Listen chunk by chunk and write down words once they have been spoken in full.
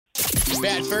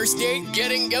Bad first date,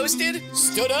 getting ghosted,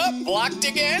 stood up, blocked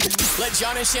again? Let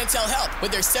John and Chantel help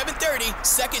with their 7:30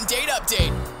 second date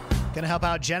update. Gonna help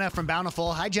out Jenna from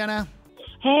Bountiful. Hi, Jenna.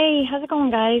 Hey, how's it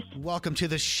going, guys? Welcome to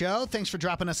the show. Thanks for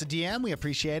dropping us a DM. We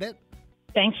appreciate it.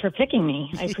 Thanks for picking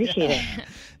me. I appreciate it.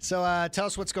 So tell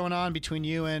us what's going on between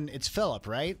you and it's Philip,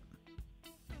 right?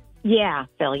 Yeah,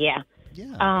 Phil, yeah.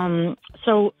 Yeah.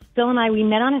 So Phil and I, we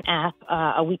met on an app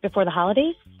a week before the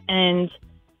holidays, and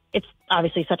it's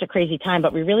obviously such a crazy time,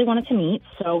 but we really wanted to meet.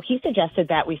 So he suggested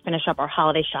that we finish up our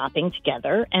holiday shopping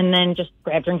together and then just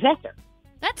grab drinks after.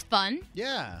 That's fun.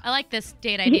 Yeah. I like this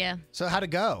date idea. So how'd it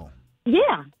go?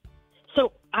 Yeah.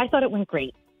 So I thought it went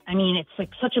great. I mean, it's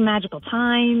like such a magical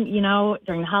time, you know,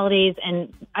 during the holidays,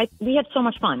 and we had so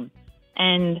much fun.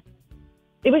 And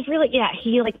it was really,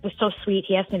 he was so sweet.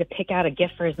 He asked me to pick out a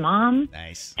gift for his mom.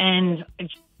 Nice. And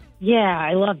yeah,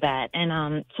 I love that.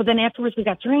 And so then afterwards we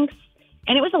got drinks,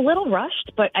 and it was a little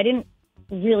rushed, but I didn't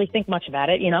really think much about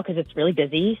it, you know, because it's really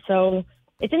busy. So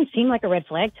it didn't seem like a red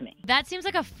flag to me. That seems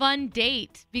like a fun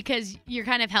date because you're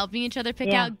kind of helping each other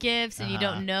pick out gifts and you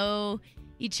don't know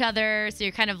each other, so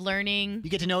you're kind of learning. You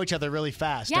get to know each other really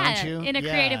fast, don't you? In a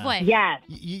creative way. Yes.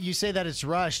 You say that it's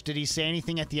rushed. Did he say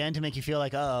anything at the end to make you feel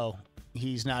like, oh,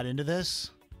 he's not into this?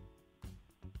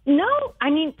 No,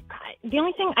 I mean, the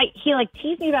only thing, he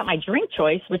teased me about my drink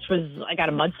choice, which was I got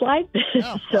a mudslide.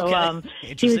 Oh, so, okay.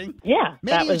 Interesting.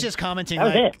 Maybe he was just commenting that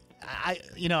was like,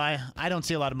 it. I don't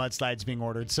see a lot of mudslides being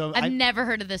ordered. So I've never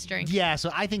heard of this drink. Yeah, so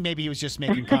I think maybe he was just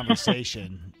making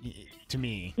conversation to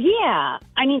me. Yeah,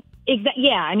 I mean,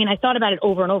 I thought about it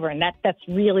over and over, and that's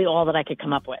really all that I could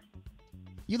come up with.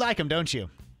 You like him, don't you?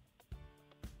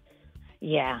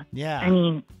 Yeah. Yeah. I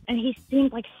mean, and he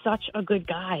seemed like such a good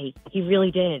guy. He really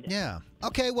did. Yeah.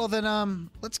 Okay, well then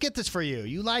let's get this for you.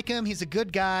 You like him, he's a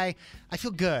good guy. I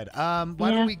feel good.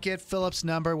 Why don't we get Philip's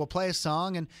number? We'll play a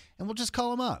song and we'll just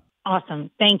call him up. Awesome.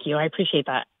 Thank you. I appreciate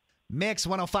that. Mix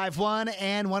 105.1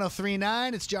 and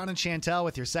 103.9. It's John and Chantel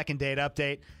with your second date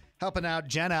update. Helping out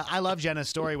Jenna. I love Jenna's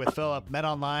story with Philip. Met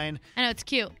online. I know, it's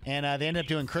cute. And they ended up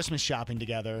doing Christmas shopping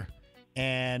together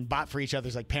and bought for each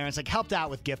other's parents, helped out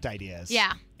with gift ideas.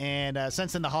 Yeah. And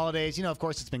since then the holidays, of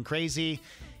course it's been crazy.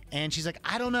 And she's like,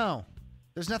 I don't know.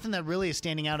 There's nothing that really is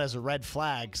standing out as a red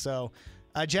flag. So,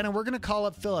 Jenna, we're going to call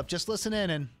up Philip. Just listen in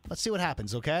and let's see what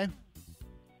happens, okay?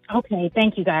 Okay.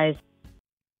 Thank you, guys.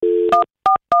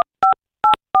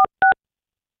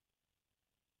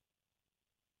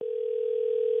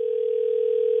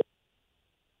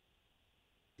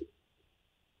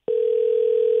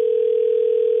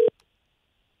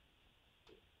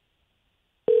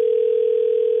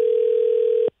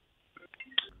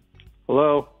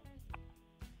 Hello.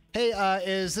 Hey,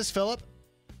 is this Philip?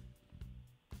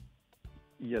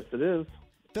 Yes, it is.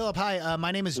 Philip, hi.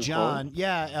 My name is John.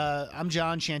 Yeah, I'm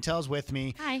John. Chantel's with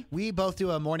me. Hi. We both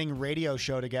do a morning radio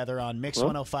show together on Mix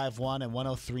 105.1 and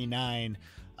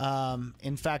 103.9.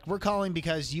 In fact, we're calling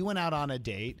because you went out on a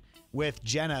date with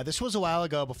Jenna. This was a while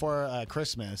ago before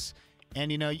Christmas.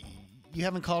 And, you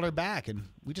haven't called her back, and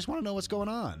we just want to know what's going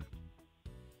on.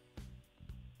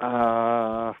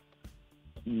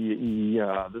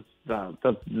 Yeah, that's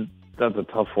a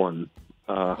tough one.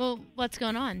 Well, what's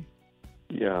going on?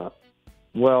 Yeah.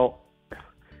 Well,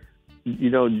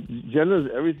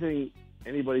 Jenna's everything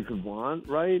anybody could want,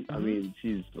 right? Mm-hmm. I mean,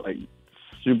 she's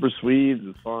super sweet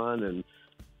and fun and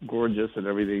gorgeous and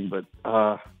everything, but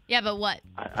Yeah, but what?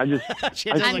 I just Just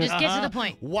get to the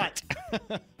point. What?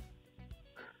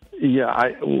 Yeah,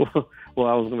 I was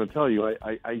going to tell you,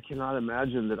 I cannot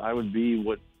imagine that I would be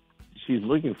what she's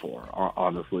looking for,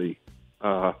 honestly.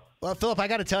 Well, Philip, I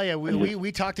got to tell you,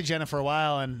 we talked to Jenna for a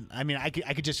while, and I mean, I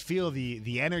could just feel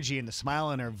the energy and the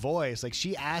smile in her voice.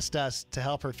 She asked us to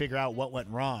help her figure out what went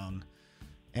wrong,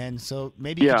 and so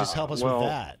maybe you could just help us with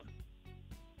that.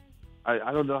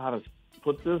 I don't know how to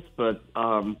put this, but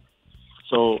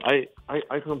so I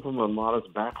come from a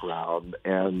modest background,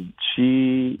 and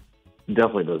she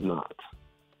definitely does not,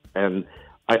 and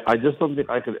I just don't think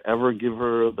I could ever give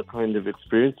her the kind of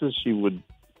experiences she would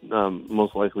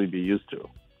most likely be used to.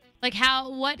 What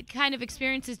kind of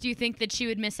experiences do you think that she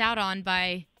would miss out on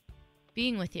by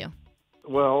being with you?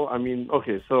 Well, I mean,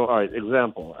 okay, so, all right,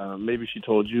 example. Maybe she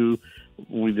told you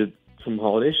we did some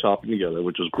holiday shopping together,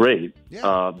 which was great.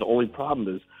 Yeah. The only problem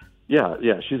is,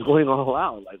 she's going all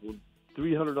out. With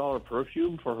 $300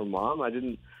 perfume for her mom. I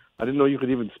didn't know you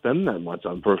could even spend that much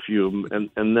on perfume.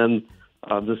 And then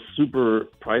this super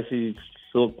pricey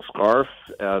silk scarf.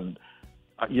 And,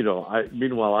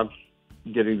 meanwhile, I'm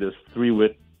getting this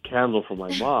 3-wick candle for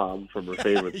my mom from her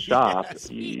favorite shop.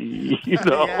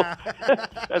 Yeah.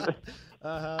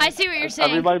 I see what you're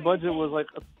saying. I mean, my budget was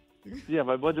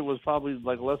my budget was probably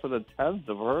like less than a tenth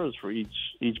of hers for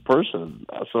each person.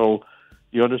 So,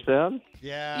 you understand?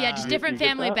 Yeah, just different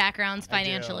family backgrounds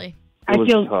financially. It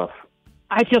was tough.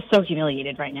 I feel so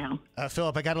humiliated right now.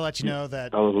 Philip, I got to let you know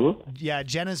that. Yeah,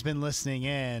 Jenna's been listening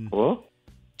in. Hello?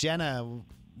 Jenna,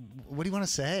 what do you want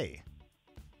to say?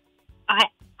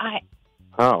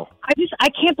 How? I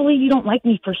can't believe you don't like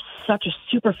me for such a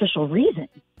superficial reason.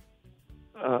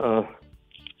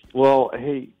 Well,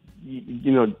 hey,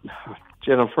 you know,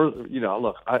 Jenna,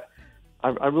 look,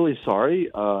 I'm really sorry.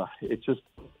 It's just,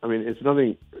 I mean, it's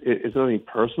nothing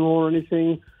personal or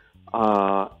anything.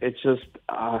 It's just,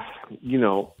 you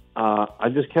know, I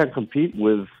just can't compete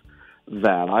with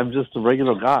that. I'm just a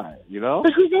regular guy, you know?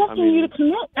 But who's asking you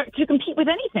to compete with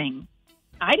anything?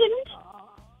 I didn't.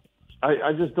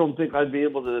 I just don't think I'd be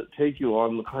able to take you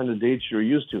on the kind of dates you're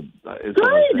used to. Good,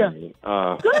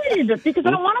 because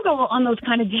I don't want to go on those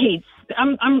kind of dates.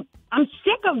 I'm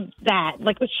sick of that.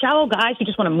 Like with shallow guys who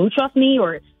just want to mooch off me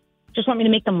or just want me to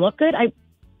make them look good. I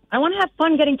want to have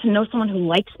fun getting to know someone who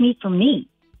likes me for me.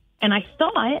 And I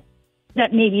thought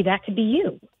that maybe that could be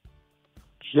you.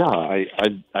 Yeah,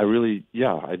 I really,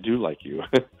 I do like you,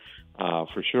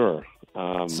 for sure.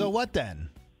 So what then?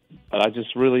 I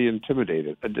just really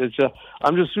intimidated.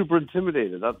 I'm just super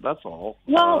intimidated. That's all.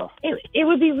 Well, it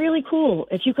would be really cool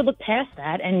if you could look past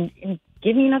that and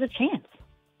give me another chance.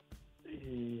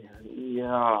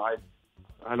 Yeah,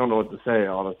 I don't know what to say,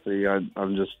 honestly.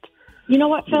 I'm just... You know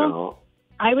what, Phil? You know,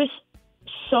 I was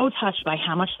so touched by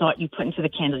how much thought you put into the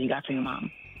candle you got for your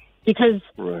mom. Because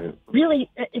really,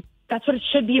 that's what it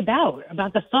should be about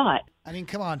the thought. I mean,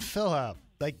 come on, Philip.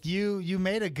 Like, you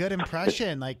made a good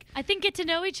impression. Like, I think get to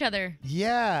know each other.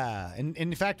 Yeah. And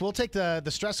in fact, we'll take the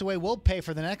stress away. We'll pay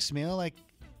for the next meal. Like,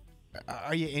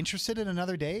 are you interested in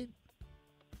another date?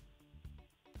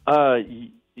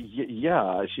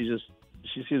 Yeah. She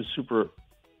seems super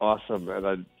awesome.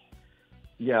 And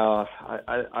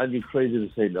I'd be crazy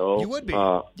to say no. You would be.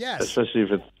 Yes. Especially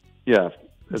if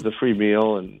it's a free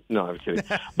meal. And no, I'm kidding.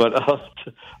 But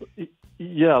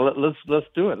let's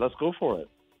do it. Let's go for it.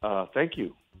 Thank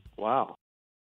you. Wow.